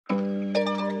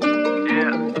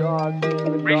Rhys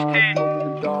doing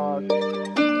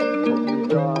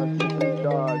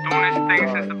this thing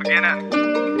since the beginning.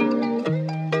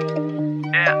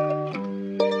 Yeah.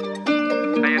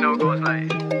 And you know it goes like.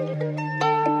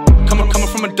 Coming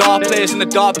from a dark place in a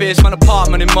dark basement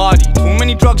apartment in Mardi. Too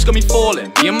many drugs got me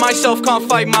falling. Me and myself can't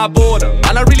fight my boredom.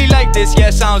 And I really like this,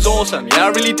 yeah, sounds awesome. Yeah, I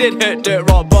really did hit dirt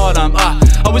rock bottom.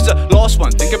 I was a lost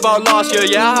one, think about last year.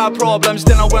 Yeah, I had problems,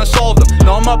 then I went and solved them.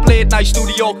 Now I'm up late night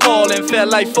studio calling. Felt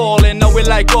like falling, now we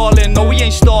like calling. No, we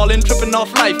ain't stalling, tripping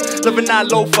off life, living that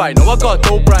lo-fi. Now I got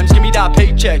dope rhymes, give me that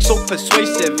paycheck. So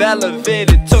persuasive,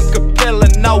 elevated. Took a pill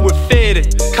and now we're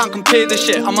faded. Can't compare this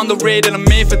shit, I'm on the raid and I'm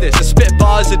made for this. I spit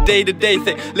bars a day-to-day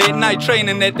thing. Late night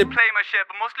training it, they play my shit,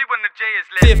 but mostly when the J is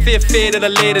lit. Fear at a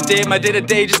later date, my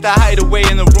day-to-day just to hide away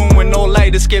in the room with no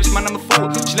light escapes. Man, I'm a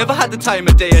fool, she never had the time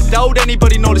of day. I doubt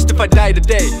anybody noticed if I die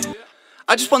today.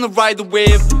 I just wanna ride the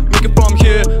wave, make it from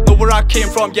here, know where I came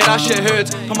from, yeah that shit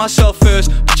hurts. Put myself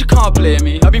first, but you can't blame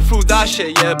me. I've been through that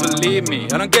shit, yeah believe me.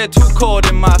 I don't get too caught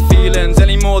in my feelings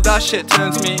anymore, that shit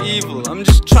turns me evil. I'm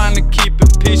just trying to keep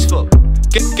it peaceful.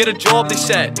 Get a job, they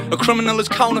said. A criminal is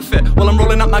counterfeit while I'm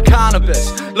rolling up my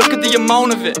cannabis. Look at the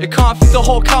amount of it, it can't fit the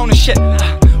whole count of shit.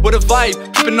 What a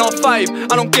vibe, tripping off 5.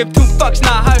 I don't give 2 fucks,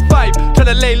 nah, high five. Try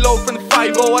to lay low from the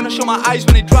 5-0 and I show my eyes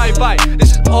when they drive by.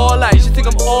 This is all lies, you think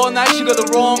I'm all nice, you got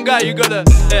the wrong guy. You gotta,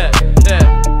 yeah.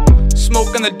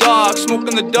 Smoke in the dark, smoke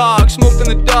in the dark, smoke in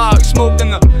the dark, smoke in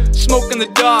the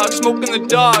dark, smoke in the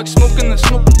dark, smoke in the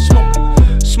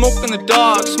smoke in the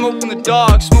dark, smoke in the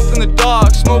dark, smoke in the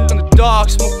dark, smoke in the dark,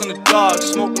 smoke in the dark,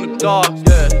 smoke in the dark,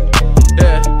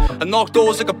 yeah. I knock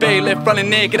doors like a bailiff, running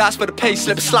naked, ask for the pay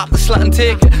slip, slap the slut and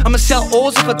take it. I'ma sell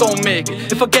O's if I don't make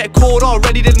it. If I get caught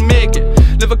already didn't make it.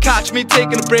 Never catch me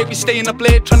taking a break, we staying up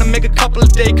late, trying to make a couple of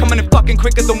days. Coming in fucking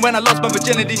quicker than when I lost my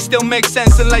virginity. Still makes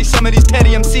sense unlike some of these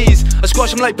petty MCs. I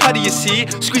squash them like putty, you see.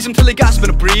 Squeeze them till they gasp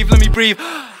and breathe, let me breathe.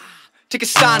 Take a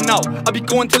stand now, I'll be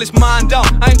going till it's mine down.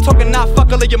 I ain't talking that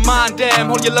fuck all of your mind, damn.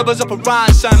 Hold your lovers up a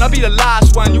rhyme, son. I'll be the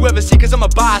last one you ever see, cause I'm a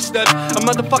bastard. A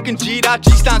motherfucking G, that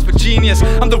G stands for genius.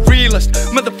 I'm the realest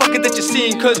motherfucker that you're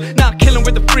seeing, cause now killing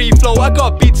with the free flow. I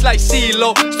got beats like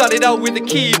CeeLo. Started out with the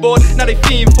keyboard, now they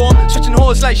fiend for. Switching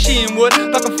hoes like Sheen would,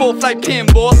 back and forth like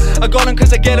pinball. I got them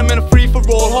cause I get them in a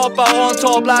free-for-all. Hop out on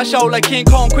top, lash out like King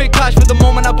Kong. Quick cash for the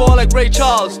moment, I ball like Ray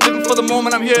Charles. Living for the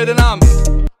moment I'm here, then I'm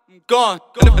gone.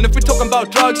 And if we're talking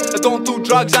about drugs, I don't do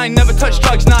drugs. I ain't never touched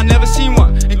drugs, nah, I never seen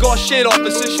one. Ain't got shit,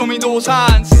 officers, show me those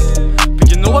hands. But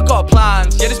you know I got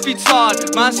plans, yeah this beat's hard.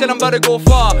 Man said I'm about to go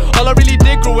far. All I really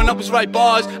did growing up was write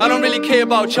bars. I don't really care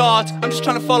about charts, I'm just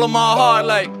trying to follow my heart.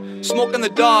 Like smoke in the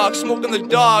dark, smoke in the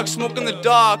dark, smoke in the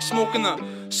dark, smoke in the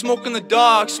dark, smoke in the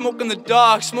dark, smoke in the dark,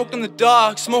 smoke in the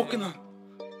dark, smoke in the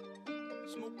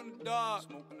dark,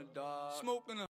 smoke in the